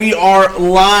We are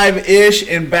live-ish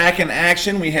and back in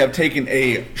action. We have taken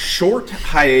a short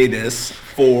hiatus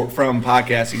from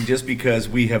podcasting just because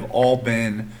we have all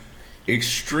been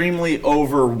extremely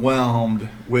overwhelmed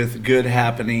with good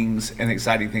happenings and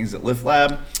exciting things at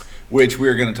LiftLab, which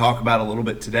we're going to talk about a little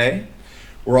bit today.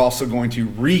 We're also going to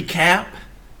recap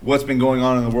what's been going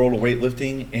on in the world of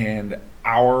weightlifting and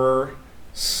our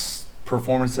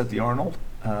performance at the Arnold.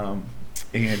 And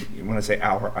when I say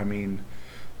our, I mean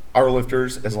our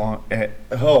lifters,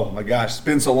 oh my gosh, it's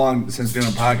been so long since doing a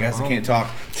podcast, I can't talk.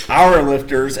 Our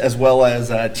lifters, as well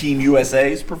as Team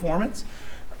USA's performance,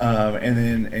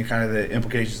 and kind of the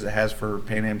implications it has for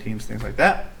Pan Am teams, things like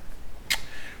that.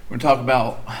 We're going to talk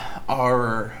about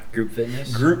our group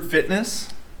fitness,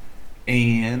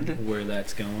 and where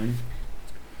that's going.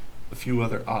 A few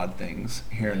other odd things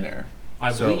here and there.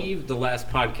 I believe the last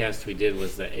podcast we did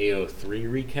was the AO3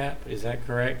 recap. Is that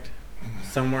correct?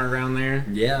 Somewhere around there.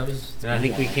 Yeah, I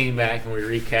think we came back and we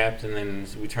recapped, and then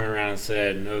we turned around and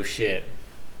said, "No shit,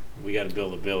 we got to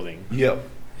build a building." Yep.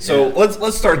 So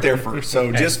let's start there first.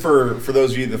 So just for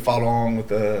those of you that follow along with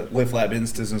the LiftLab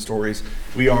Instas and stories,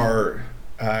 we are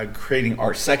creating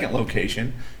our second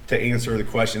location to answer the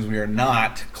questions. We are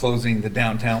not closing the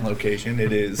downtown location.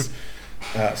 It is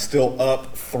still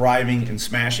up, thriving, and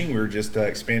smashing. We're just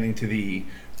expanding to the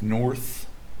north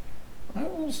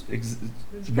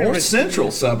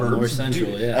central suburbs. North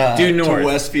central, yeah. Due north. To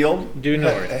Westfield. Due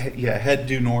north. Head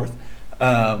due north.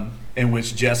 In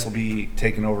which Jess will be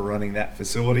taking over running that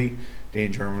facility.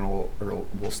 Dan German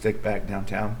will stick back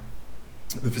downtown.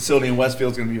 The facility in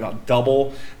Westfield is going to be about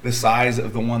double the size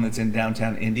of the one that's in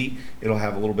downtown Indy. It'll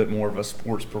have a little bit more of a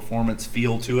sports performance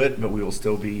feel to it, but we will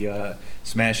still be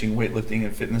smashing weightlifting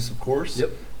and fitness, of course. Yep.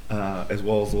 As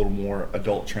well as a little more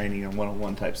adult training and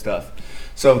one-on-one type stuff.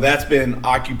 So that's been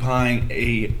occupying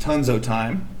a tons of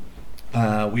time.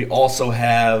 We also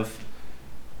have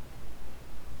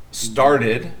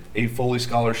started a fully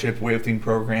scholarship weightlifting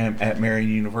program at Marion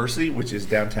University, which is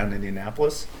downtown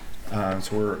Indianapolis. So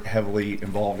we're heavily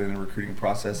involved in the recruiting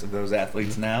process of those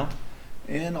athletes now.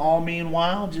 And all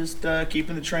meanwhile, just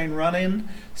keeping the train running,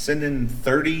 sending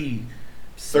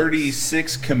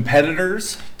 36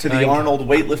 competiters to the Arnold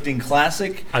Weightlifting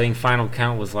Classic. I think final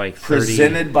count was like 30.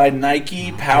 Presented by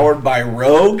Nike, powered by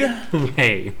Rogue.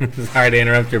 Hey, sorry to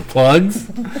interrupt your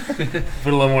plugs. Put a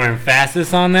little more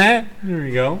emphasis on that. There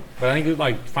we go. But I think it was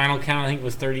like final count, I think it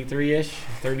was 33-ish.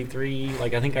 33,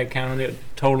 like I think I counted it,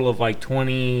 total of like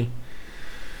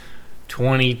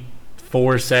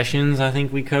 24 sessions I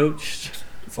think we coached.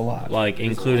 It's a lot. Like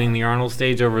including the Arnold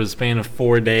stage over the span of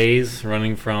 4 days,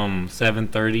 running from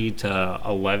 7:30 to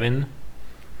 11.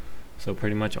 So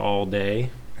pretty much all day.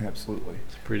 Absolutely.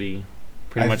 It's pretty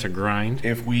much a grind.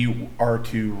 If we are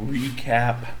to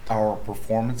recap our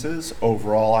performances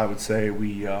overall, I would say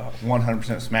we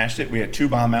 100% smashed it. We had 2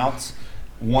 bomb outs.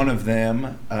 One of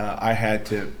them, I had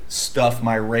to stuff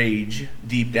my rage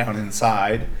deep down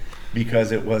inside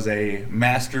because it was a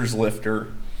master's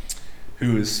lifter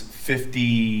who is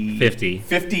 50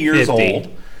 years old.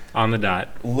 On the dot.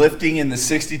 Lifting in the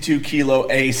 62 kilo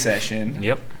A session.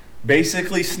 Yep.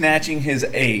 Basically snatching his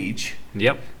age.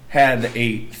 Yep. Had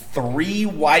a 3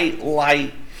 white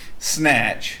light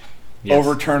snatch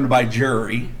overturned by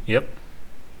jury. Yep.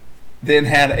 Then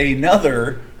had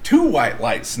another 2 white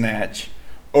light snatch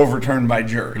overturned by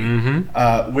jury.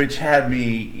 Which had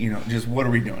me, just what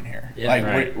are we doing here? Yeah, like,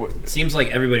 right. It seems like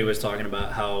everybody was talking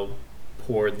about how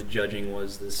poor the judging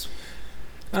was this.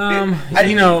 I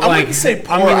wouldn't say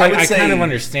poor. I kind of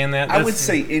understand that. I would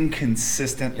say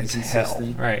inconsistent as hell.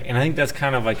 Right, and I think that's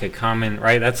kind of like a common,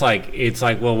 right? That's like, it's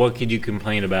like, well, what could you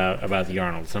complain about the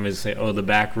Arnold? Somebody say, oh, the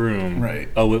back room. Right.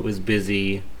 Oh, it was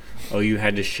busy. Oh, you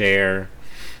had to share.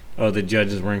 Oh, the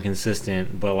judges were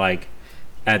inconsistent. But like,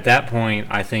 at that point,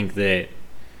 I think that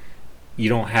you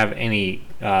don't have any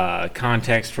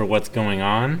context for what's going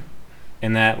on,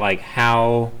 and that like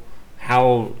how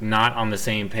not on the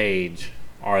same page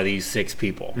are these 6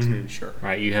 people. Sure.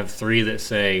 Right? You have 3 that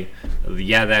say,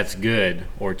 yeah, that's good,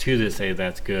 or 2 that say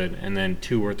that's good, and then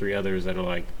 2 or 3 others that are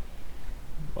like,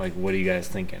 what are you guys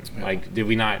thinking? Yeah. Like, did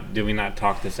we not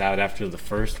talk this out after the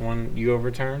first one you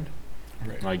overturned?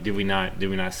 Right. Like, did we not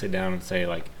sit down and say,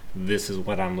 like, this is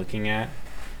what I'm looking at?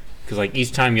 Because like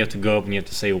each time you have to go up and you have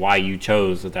to say why you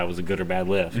chose that was a good or bad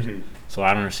lift. So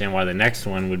I don't understand why the next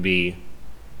one would be,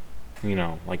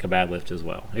 like a bad lift as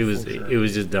well. It was it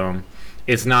was just dumb.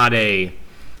 It's not it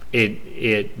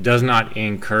does not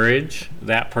encourage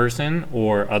that person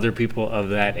or other people of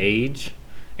that age.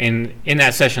 And in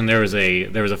that session there was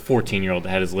a 14-year-old that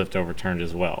had his lift overturned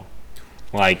as well.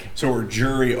 Like, so we're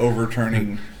jury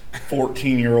overturning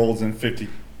 14-year-olds and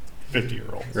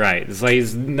 50-year-olds. Right. It's like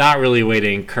it's not really a way to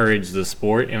encourage the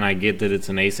sport, and I get that it's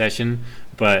an A session,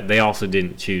 but they also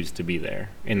didn't choose to be there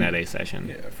in that A session.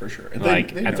 Yeah, for sure. And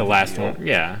Like they at know the last deal. one,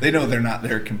 yeah. They know they're not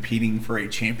there competing for a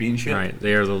championship. Right.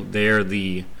 They are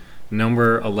the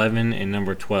number 11 and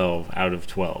number 12 out of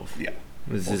 12. Yeah.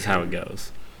 This is how it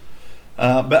goes.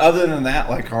 But other than that,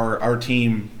 like our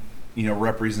team,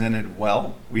 represented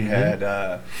well. We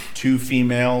had 2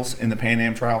 females in the Pan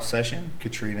Am trial session,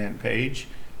 Katrina and Paige.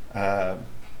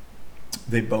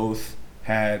 They both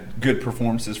had good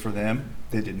performances for them.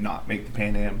 They did not make the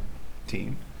Pan Am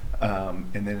team.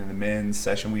 And then in the men's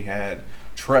session, we had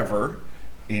Trevor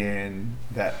in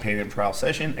that Pan Am trial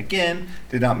session. Again,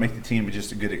 did not make the team, but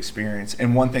just a good experience.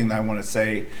 And one thing that I want to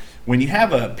say, when you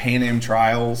have a Pan Am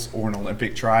trials or an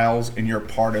Olympic trials and you're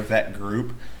part of that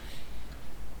group,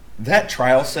 that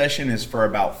trial session is for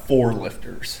about 4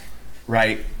 lifters,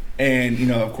 right?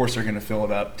 And, of course, they're going to fill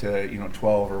it up to,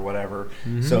 12 or whatever.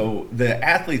 Mm-hmm. So the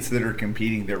athletes that are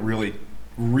competing that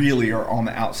really are on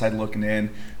the outside looking in,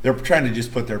 they're trying to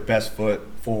just put their best foot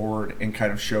forward and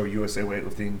kind of show USA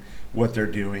Weightlifting what they're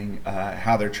doing,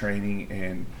 how they're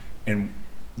training, and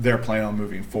their plan on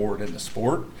moving forward in the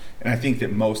sport. And I think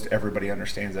that most everybody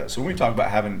understands that. So when we talk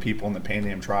about having people in the Pan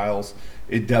Am trials,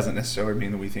 it doesn't necessarily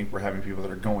mean that we think we're having people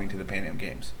that are going to the Pan Am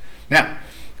Games. Now,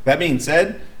 that being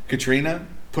said, Katrina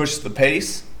pushed the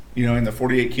pace, in the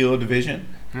 48 kilo division,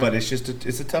 but it's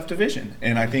a tough division.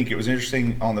 And I think it was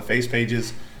interesting on the face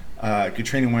pages,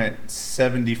 Katrina went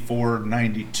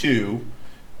 74.92,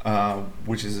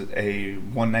 which is a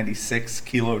 196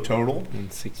 kilo total.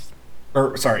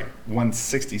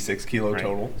 166 kilo Right.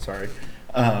 total,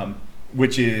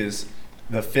 which is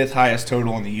the 5th highest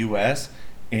total in the U.S.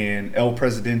 And El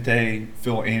Presidente,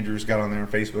 Phil Andrews, got on there on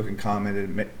Facebook and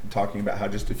commented, talking about how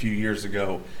just a few years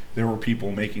ago there were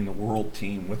people making the world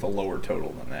team with a lower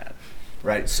total than that,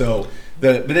 right? So,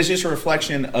 but it's just a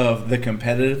reflection of the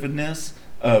competitiveness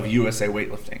of USA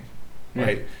Weightlifting,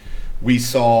 right? We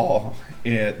saw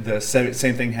the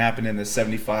same thing happen in the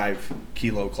 75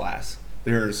 kilo class.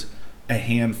 There's a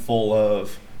handful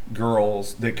of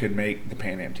girls that could make the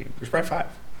Pan Am team. There's probably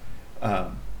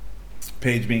 5.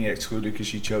 Paige being excluded because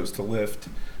she chose to lift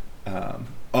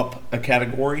up a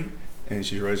category, and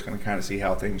she's always going to kind of see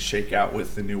how things shake out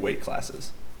with the new weight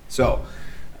classes. So,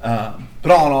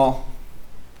 but all in all,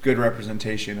 good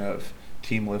representation of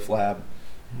Team LiftLab.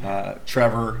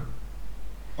 Trevor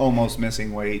almost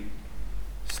missing weight,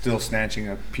 still snatching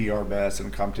a PR best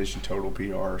and a competition total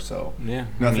PR. So Yeah.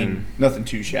 nothing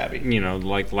too shabby.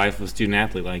 Like life of a student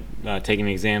athlete, like taking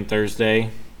an exam Thursday,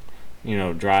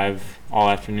 drive all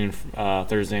afternoon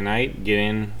Thursday night, get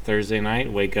in Thursday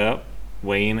night, wake up,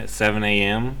 weigh in at 7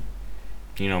 a.m.,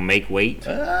 make weight.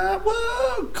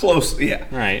 Well, close, yeah.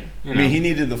 Right. I mean, he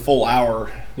needed the full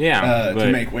hour Yeah,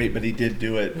 to make weight, but he did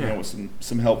do it with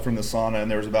some help from the sauna,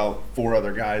 and there was about 4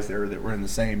 other guys there that were in the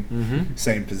same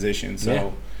position.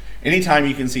 So anytime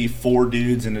you can see 4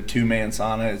 dudes in a 2-man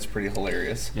sauna, it's pretty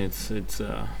hilarious. It's And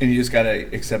you just got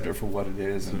to accept it for what it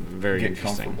is and very get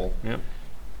interesting. comfortable. Yep.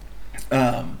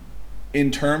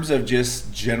 In terms of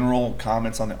just general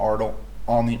comments on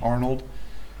the Arnold,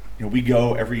 we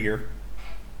go every year.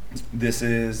 This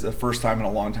is the first time in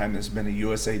a long time there's been a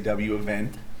USAW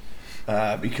event.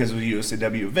 Because of the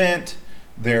USAW event,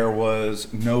 there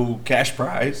was no cash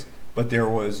prize, but there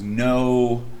was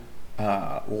no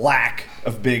lack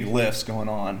of big lifts going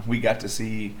on. We got to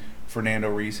see Fernando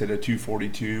Reese hit a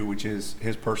 242, which is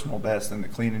his personal best in the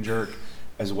clean and jerk,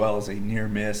 as well as a near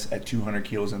miss at 200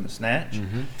 kilos in the snatch.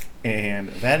 And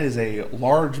that is a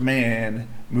large man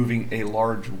moving a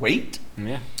large weight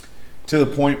to the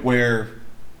point where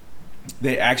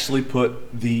they actually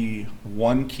put the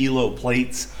 1 kilo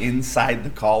plates inside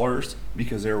the collars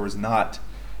because there was not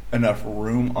enough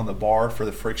room on the bar for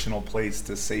the frictional plates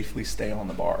to safely stay on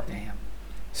the bar. Damn.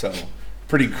 So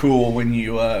pretty cool when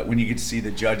you get to see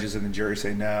the judges and the jury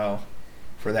say no,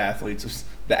 for the athlete's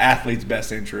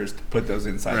best interest, put those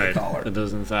inside the collar. Put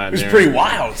those inside. It was pretty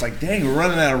wild. It's like, dang, we're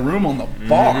running out of room on the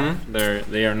bar.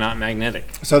 They are not magnetic.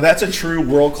 So that's a true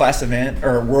world-class event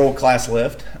or world-class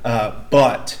lift.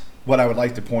 But what I would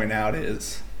like to point out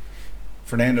is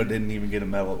Fernando didn't even get a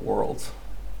medal at Worlds.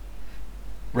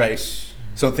 Right.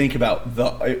 So think about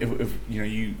if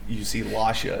you see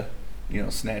Lasha,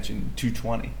 snatching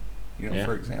 220,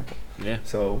 for example. Yeah.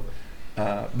 So,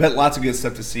 but lots of good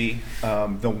stuff to see.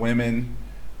 The women,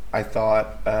 I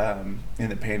thought, in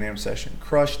the Pan Am session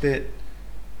crushed it.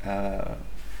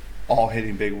 All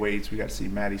hitting big weights. We got to see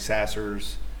Maddie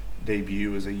Sasser's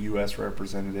debut as a U.S.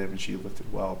 representative, and she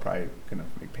lifted well. Probably going to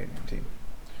make Pan Am team.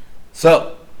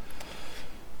 So,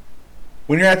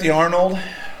 when you're at the Arnold,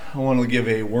 I want to give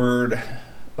a word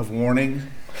of warning,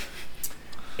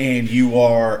 and you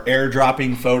are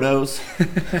airdropping photos,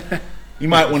 you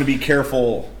might want to be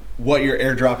careful what you're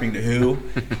airdropping to who.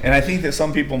 And I think that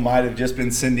some people might have just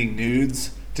been sending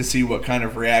nudes to see what kind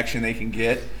of reaction they can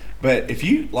get. But if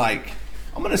you like,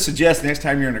 I'm going to suggest next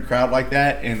time you're in a crowd like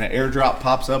that and the airdrop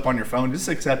pops up on your phone, just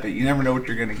accept it. You never know what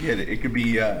you're going to get. It could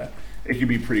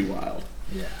be pretty wild.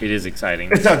 Yeah. It is exciting.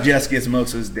 That's how Jess gets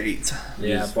most of his dates.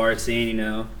 Yeah, Bart's scene, you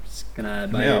know, just gonna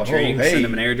buy Yeah, you a drink, hey. send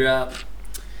him an airdrop.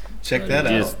 Check that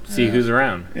Just out. see who's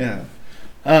around.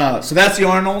 Yeah. So that's the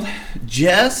Arnold.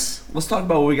 Jess, let's talk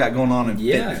about what we got going on in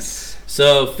fitness.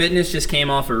 So fitness just came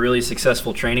off a really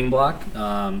successful training block.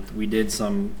 We did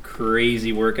some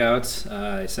crazy workouts.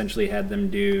 Essentially had them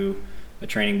do a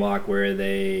training block where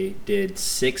they did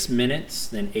 6 minutes,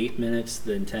 then 8 minutes,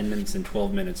 then 10 minutes, and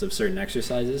 12 minutes of certain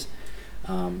exercises.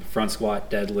 Front squat,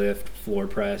 deadlift, floor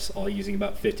press, all using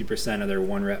about 50% of their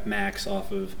 1 rep max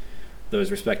off of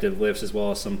those respective lifts, as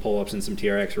well as some pull-ups and some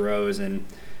TRX rows. And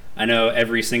I know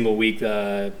every single week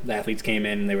the athletes came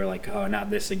in and they were like, oh, not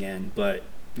this again. But,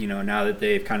 you know, now that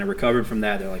they've kind of recovered from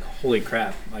that, they're like, holy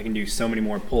crap, I can do so many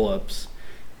more pull-ups.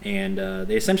 And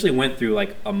they essentially went through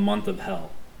like a month of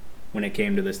hell when it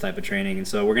came to this type of training. And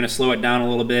so we're going to slow it down a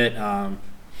little bit,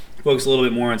 focus a little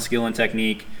bit more on skill and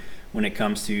technique when it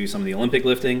comes to some of the Olympic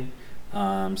lifting,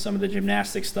 some of the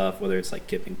gymnastic stuff, whether it's like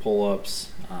kipping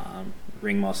pull-ups,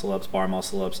 ring muscle-ups, bar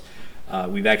muscle-ups.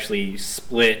 We've actually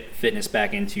split fitness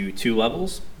back into 2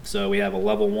 levels. So we have a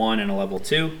level 1 and a level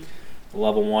 2. The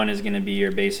level 1 is going to be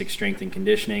your basic strength and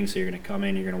conditioning. So you're going to come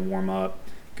in, you're going to warm up,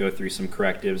 go through some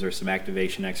correctives or some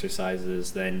activation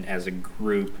exercises. Then as a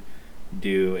group,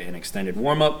 do an extended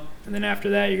warm-up. And then after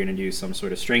that, you're going to do some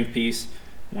sort of strength piece,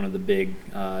 one of the big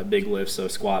lifts, so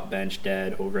squat, bench,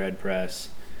 dead, overhead press.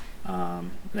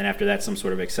 And then after that, some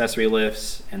sort of accessory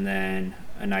lifts, and then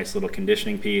a nice little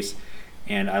conditioning piece.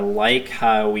 And I like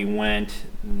how we went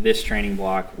this training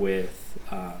block with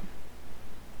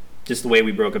just the way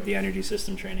we broke up the energy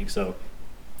system training. So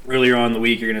earlier on in the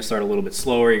week, you're going to start a little bit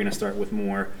slower. You're going to start with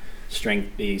more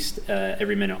strength-based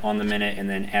every minute on the minute. And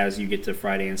then as you get to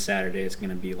Friday and Saturday, it's going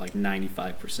to be like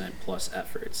 95% plus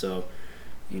effort. So,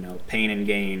 you know, pain and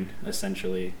gain,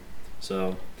 essentially.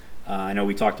 So I know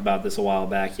we talked about this a while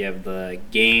back. You have the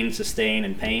gain, sustain,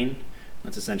 and pain.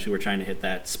 That's essentially, we're trying to hit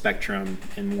that spectrum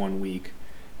in 1 week.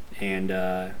 And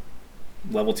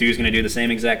level 2 is going to do the same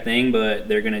exact thing, but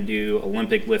they're going to do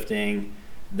Olympic lifting,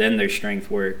 then their strength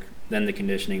work, then the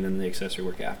conditioning, then the accessory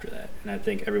work after that. And I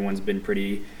think everyone's been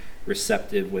pretty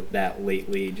receptive with that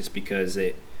lately, just because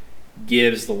it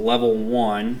gives the level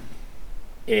 1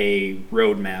 a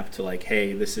roadmap to like,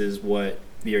 hey, this is what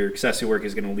your accessory work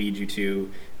is going to lead you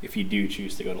to if you do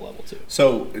choose to go to level 2.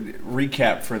 So,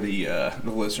 recap for the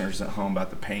listeners at home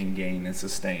about the pain, gain, and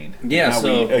sustain. Yeah,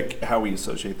 how we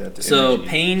associate that to So energy.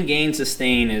 pain, gain,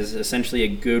 sustain is essentially a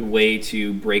good way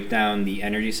to break down the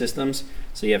energy systems.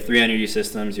 So you have 3 energy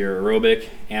systems: your aerobic,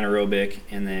 anaerobic,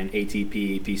 and then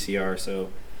ATP, PCR.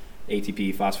 So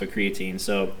ATP, phosphocreatine.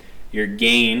 So your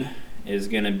gain is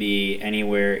going to be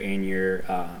anywhere in your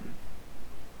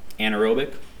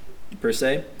anaerobic, per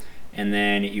se. And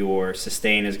then your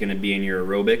sustain is going to be in your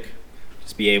aerobic,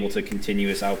 just be able to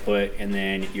continuous output. And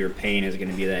then your pain is going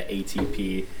to be that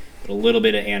ATP, but a little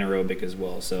bit of anaerobic as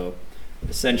well. So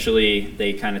essentially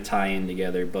they kind of tie in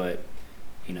together. But,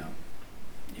 you know,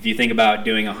 if you think about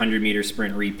doing a 100-meter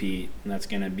sprint repeat, that's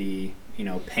going to be, you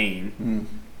know, pain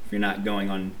if you're not going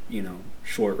on, you know,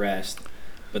 short rest.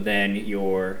 But then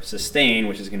your sustain,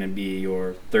 which is going to be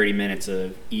your 30 minutes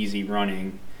of easy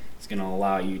running, it's going to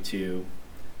allow you to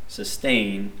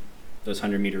sustain those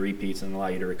 100-meter repeats and allow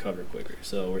you to recover quicker.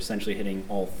 So we're essentially hitting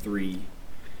all 3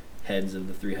 heads of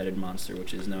the 3-headed monster,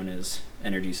 which is known as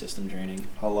energy system training.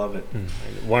 I love it.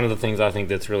 One of the things I think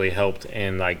that's really helped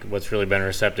and like what's really been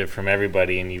receptive from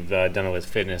everybody, and you've done it with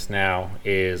fitness now,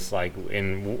 is like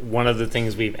one of the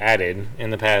things we've added in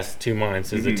the past 2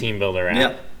 months is the team builder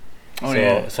app.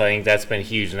 Yep. So I think that's been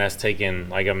huge, and that's taken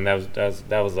like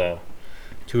that was a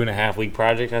 2.5 week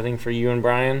project, I think, for you and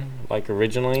Brian, like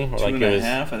originally. Or 2.5.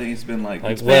 I think it's been like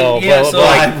it's well, been, yeah, so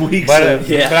 5 weeks. But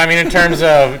I mean, in terms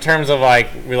of like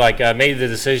we made the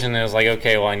decision, and it was like,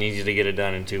 okay, well, I need you to get it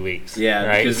done in 2 weeks. Yeah,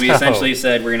 right? because we essentially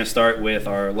said we're going to start with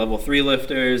our level 3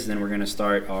 lifters, then we're going to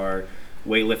start our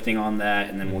weightlifting on that,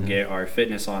 and then we'll get our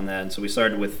fitness on that. And so we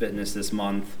started with fitness this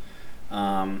month.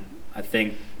 I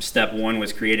think step 1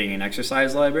 was creating an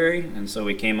exercise library, and so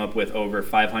we came up with over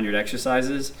 500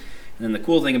 exercises. And then the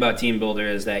cool thing about Team Builder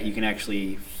is that you can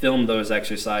actually film those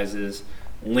exercises,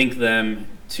 link them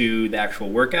to the actual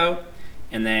workout,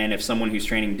 And then if someone who's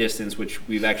training distance, which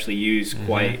we've actually used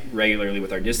quite regularly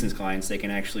with our distance clients, they can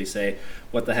actually say,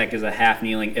 what the heck is a half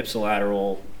kneeling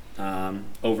ipsilateral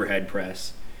overhead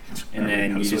press? And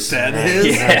then you just, what that is?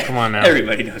 Yeah, come on now.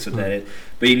 Everybody knows what that is.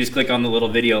 But you can just click on the little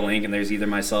video link, and there's either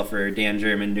myself or Dan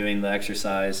German doing the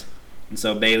exercise. And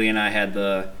so Bailey and I had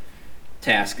the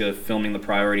task of filming the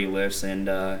priority lifts, and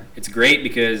it's great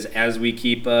because as we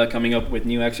keep coming up with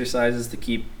new exercises to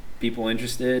keep people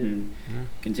interested and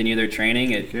continue their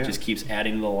training, it just keeps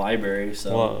adding to the library.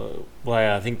 So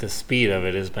I think the speed of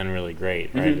it has been really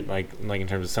great, right? Like in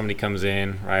terms of somebody comes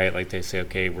in, right? Like they say,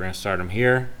 okay, we're gonna start them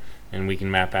here, and we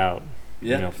can map out,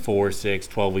 4, 6,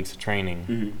 12 weeks of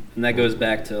training. And that goes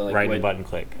back to like the button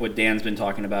click. What Dan's been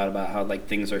talking about how like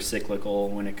things are cyclical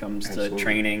when it comes to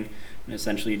training. And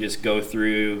essentially you just go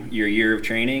through your year of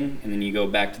training, and then you go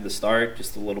back to the start,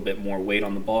 just a little bit more weight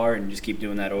on the bar, and just keep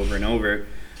doing that over and over.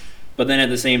 But then at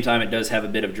the same time, it does have a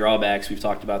bit of drawbacks. We've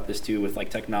talked about this too with like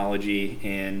technology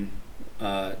and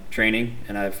training.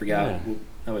 And I forgot,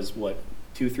 that was 2-3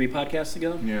 podcasts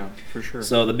ago? Yeah, for sure.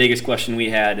 So the biggest question we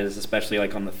had is, especially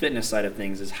like on the fitness side of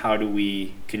things, is how do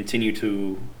we continue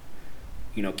to,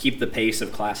 keep the pace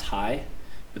of class high,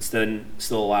 but then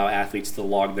still allow athletes to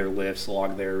log their lifts,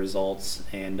 log their results.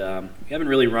 And we haven't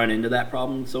really run into that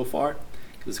problem so far.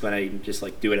 It's going to just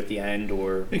like do it at the end,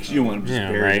 or because you want them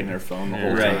just buried in their phone the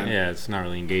whole time. Yeah, it's not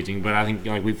really engaging. But I think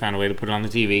like we found a way to put it on the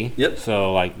TV. Yep.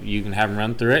 So like you can have them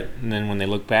run through it, and then when they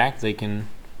look back, they can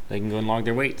go and log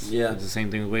their weights. Yeah. It's the same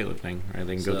thing with weightlifting, right?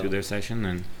 They can go through their session,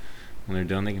 and when they're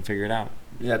done, they can figure it out.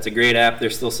 Yeah, it's a great app.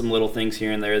 There's still some little things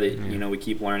here and there that we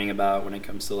keep learning about when it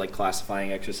comes to like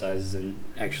classifying exercises and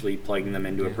actually plugging them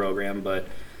into a program. But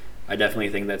I definitely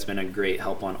think that's been a great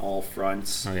help on all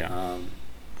fronts. Oh yeah.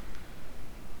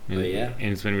 But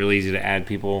and it's been really easy to add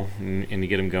people and to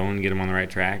get them going, get them on the right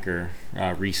track, or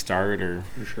restart, or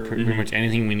pretty much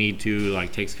anything we need to.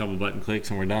 Like takes a couple button clicks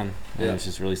and we're done. And it's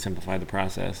just really simplified the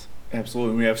process.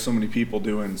 Absolutely. We have so many people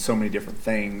doing so many different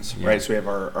things, right? So we have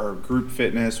our group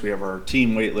fitness, we have our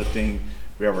team weightlifting,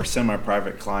 we have our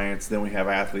semi-private clients, then we have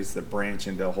athletes that branch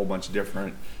into a whole bunch of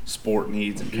different sport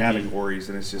needs and categories,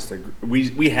 and it's just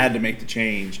we had to make the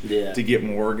change to get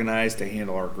more organized to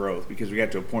handle our growth, because we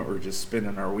got to a point where we're just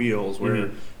spinning our wheels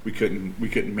where we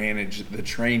couldn't manage the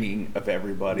training of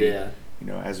everybody,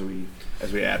 as we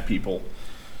add people.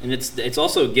 And it's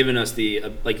also given us the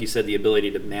like you said, the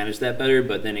ability to manage that better.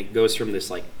 But then it goes from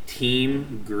this like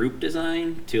team group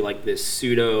design to like this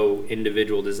pseudo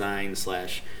individual design /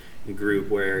 group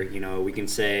where we can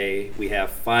say we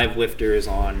have 5 lifters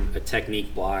on a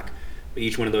technique block, but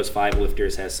each one of those 5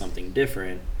 lifters has something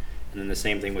different. And then the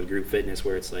same thing with group fitness,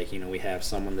 where it's like we have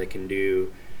someone that can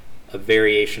do a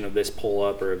variation of this pull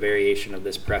up or a variation of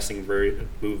this pressing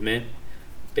movement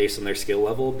based on their skill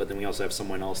level, but then we also have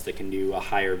someone else that can do a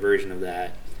higher version of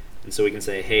that. And so we can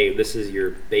say, hey, this is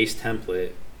your base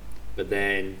template, but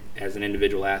then as an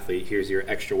individual athlete, here's your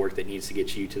extra work that needs to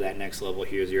get you to that next level,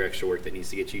 here's your extra work that needs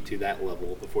to get you to that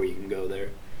level before you can go there.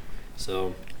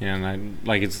 So and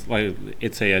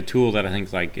it's a tool that I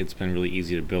think like it's been really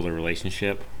easy to build a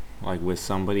relationship like with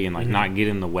somebody and like not get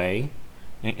in the way.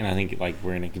 And I think like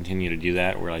we're going to continue to do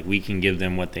that, where like we can give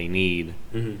them what they need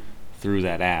through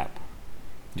that app.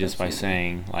 Just by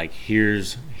saying like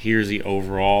here's the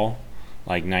overall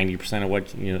like 90% of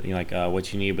what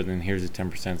what you need, but then here's the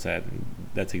 10%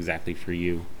 that's exactly for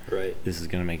you. Right. This is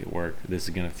going to make it work. This is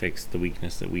going to fix the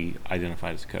weakness that we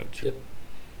identified as a coach. Yep.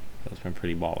 So it's been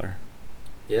pretty baller.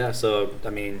 Yeah. So I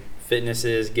mean, fitness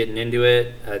is getting into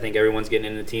it. I think everyone's getting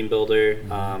into Team Builder.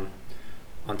 On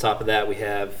top of that, we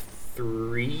have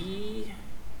 3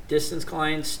 distance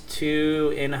clients,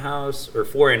 4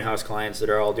 in-house clients that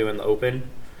are all doing the open.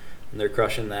 And they're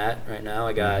crushing that right now.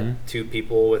 I got 2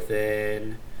 people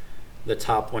within the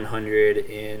top 100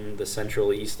 in the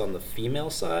Central East on the female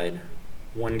side.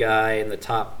 1 guy in the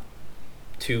top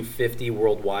 250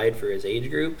 worldwide for his age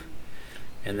group.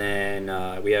 And then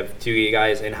we have 2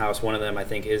 guys in-house. One of them, I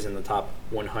think, is in the top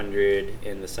 100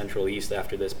 in the Central East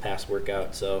after this past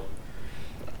workout. So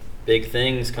big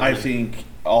things coming. I think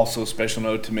also special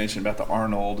note to mention about the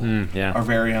Arnold, our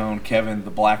very own Kevin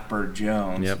the Blackbird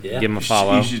Jones. Yep. Yeah. Give him a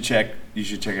follow. You should check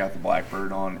out the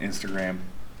Blackbird on Instagram.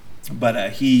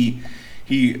 But he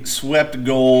swept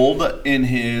gold in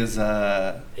his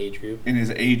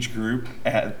age group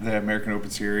at the American Open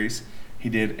Series. He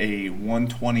did a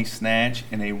 120 snatch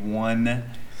and a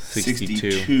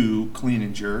 162 clean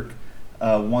and jerk.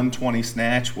 120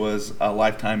 snatch was a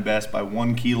lifetime best by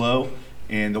 1 kilo.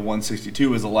 And the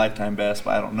 162 is a lifetime best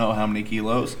by I don't know how many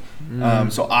kilos.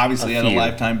 So obviously had a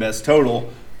lifetime best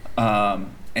total.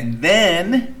 And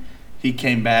then he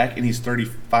came back, and he's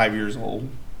 35 years old,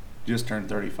 just turned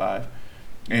 35.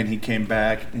 And he came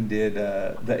back and did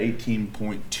the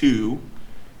 18.2,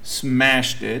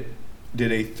 smashed it,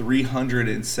 did a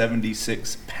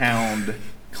 376-pound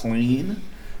clean,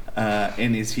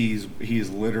 and he's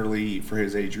literally, for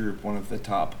his age group, one of the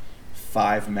top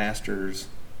 5 masters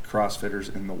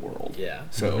CrossFitters in the world. Yeah.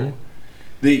 So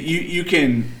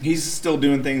he's still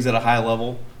doing things at a high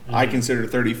level. Mm-hmm. I consider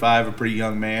 35 a pretty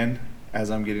young man, as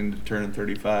I'm getting to turn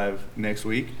 35 next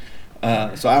week.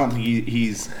 So I don't think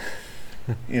he's,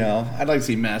 I'd like to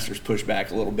see Masters push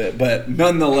back a little bit, but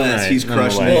nonetheless, he's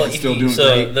crushing it. He's still doing great.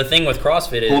 So the thing with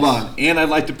CrossFit is... Hold on. And I'd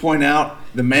like to point out,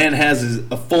 the man has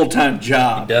a full-time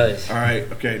job. He does. All right.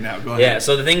 Okay, now go ahead. Yeah,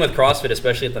 so the thing with CrossFit,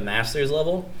 especially at the Masters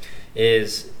level,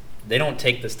 is they don't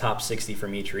take this top 60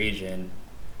 from each region.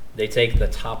 They take the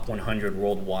top 100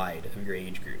 worldwide of your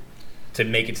age group to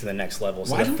make it to the next level.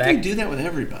 So why don't they do that with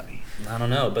everybody? I don't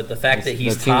know, but the fact that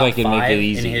he's that top like 5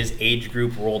 in his age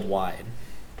group worldwide,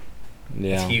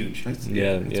 yeah, it's huge. It's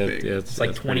big. It's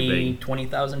like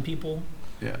 20,000 people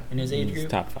in his age group.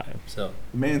 Top 5. So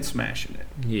the man's smashing it.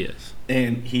 He is.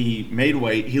 And he made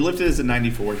weight. He lifted as a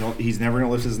 94. He's never going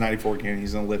to lift as a 94 again.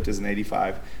 He's going to lift as an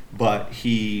 85. But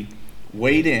he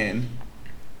weighed in.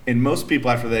 And most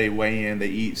people, after they weigh in, they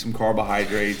eat some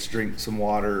carbohydrates, drink some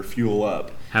water, fuel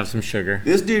up. Have some sugar.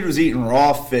 This dude was eating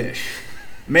raw fish.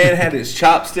 Man had his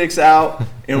chopsticks out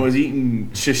and was eating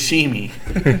sashimi.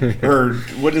 Or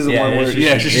what is the one word?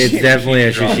 Yeah, it's definitely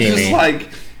a sashimi. It's just like,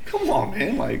 come on,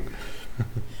 man. Like,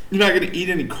 you're not going to eat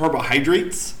any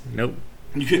carbohydrates? Nope.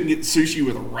 You couldn't get sushi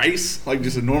with rice, like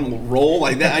just a normal roll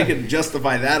like that. I could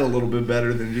justify that a little bit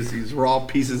better than just these raw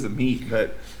pieces of meat.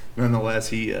 But nonetheless,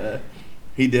 he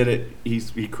did it.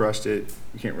 He crushed it.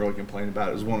 You can't really complain about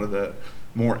it. It was one of the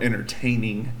more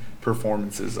entertaining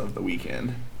performances of the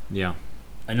weekend. Yeah.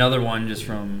 Another one just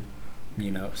from,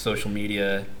 social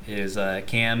media is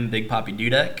Cam Big Poppy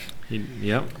Dudek.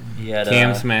 Yep. He had,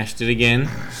 Cam smashed it again.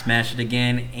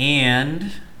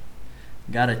 And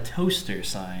got a toaster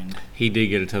signed. He did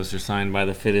get a toaster signed by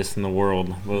the fittest in the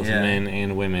world, both men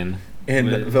and women.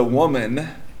 And the woman,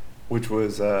 which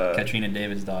was Katrina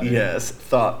David's daughter. Yes,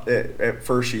 thought at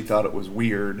first she thought it was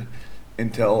weird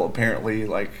until apparently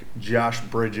Josh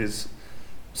Bridges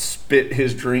spit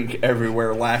his drink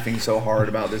everywhere, laughing so hard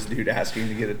about this dude asking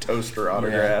to get a toaster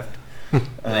autographed.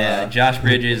 Josh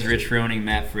Bridges, Rich Froning,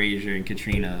 Matt Frazier, and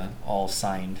Katrina all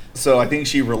signed. So I think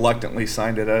she reluctantly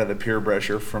signed it out of the peer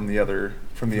pressure from the other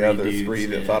three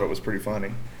that thought it was pretty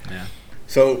funny. Yeah.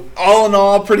 So all in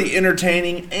all, pretty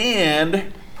entertaining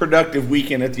and productive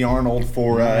weekend at the Arnold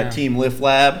for Team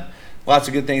LiftLab. Lots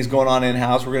of good things going on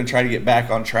in-house. We're going to try to get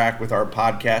back on track with our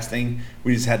podcasting.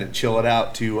 We just had to chill it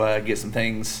out to get some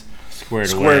things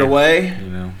squared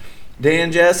away.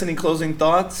 Dan, Jess, any closing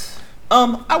thoughts?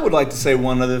 I would like to say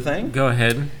one other thing. Go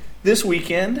ahead. This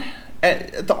weekend,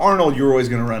 at the Arnold, you're always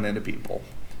going to run into people.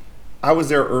 I was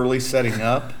there early setting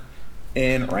up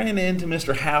and ran into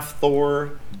Mr. Half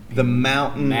Thor, the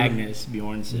Mountain Magnus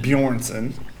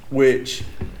Bjornsson, which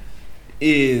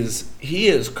he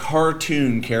is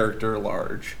cartoon character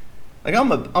large. Like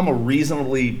I'm a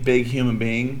reasonably big human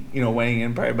being, weighing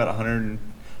in probably about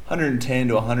 110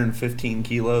 to 115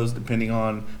 kilos depending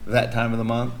on that time of the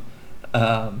month.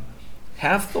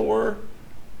 Half Thor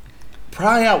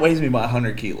probably outweighs me by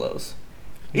 100 kilos.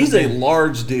 He's a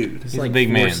large dude. He's a big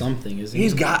man. Something, isn't he?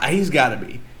 He's got to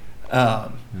be.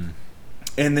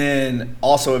 And then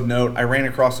also of note, I ran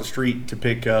across the street to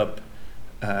pick up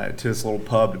to this little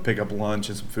pub to pick up lunch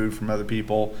and some food from other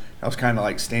people. I was kind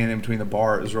of standing between the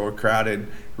bar. It was real crowded.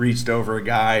 Reached over a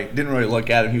guy. Didn't really look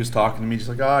at him. He was talking to me just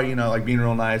being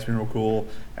real nice, being real cool.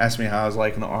 Asked me how I was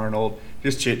liking the Arnold.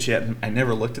 Just chit-chatting. I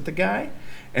never looked at the guy.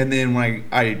 And then when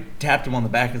I tapped him on the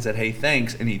back and said, "Hey,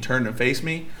 thanks," and he turned and faced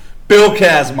me, Bill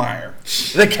Kazmaier,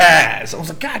 the Kaz. I was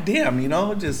like, God damn,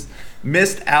 just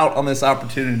missed out on this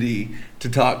opportunity to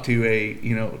talk to a,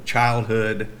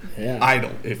 childhood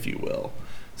idol, if you will.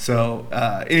 So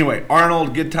anyway,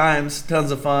 Arnold, good times,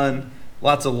 tons of fun,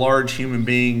 lots of large human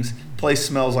beings. Place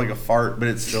smells like a fart, but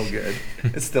it's still good.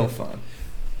 It's still fun.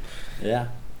 Yeah.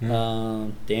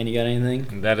 Dan, you got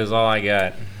anything? That is all I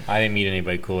got. I didn't meet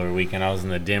anybody cooler weekend. I was in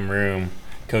the dim room,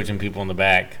 coaching people in the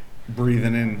back.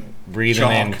 Breathing in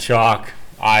chalk.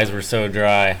 Eyes were so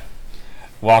dry.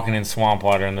 Walking in swamp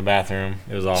water in the bathroom.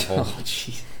 It was awful. Oh,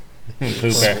 jeez.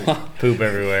 Poop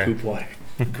everywhere. Poop water.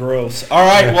 Gross. All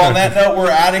right, well, on that note,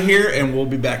 we're out of here, and we'll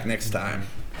be back next time.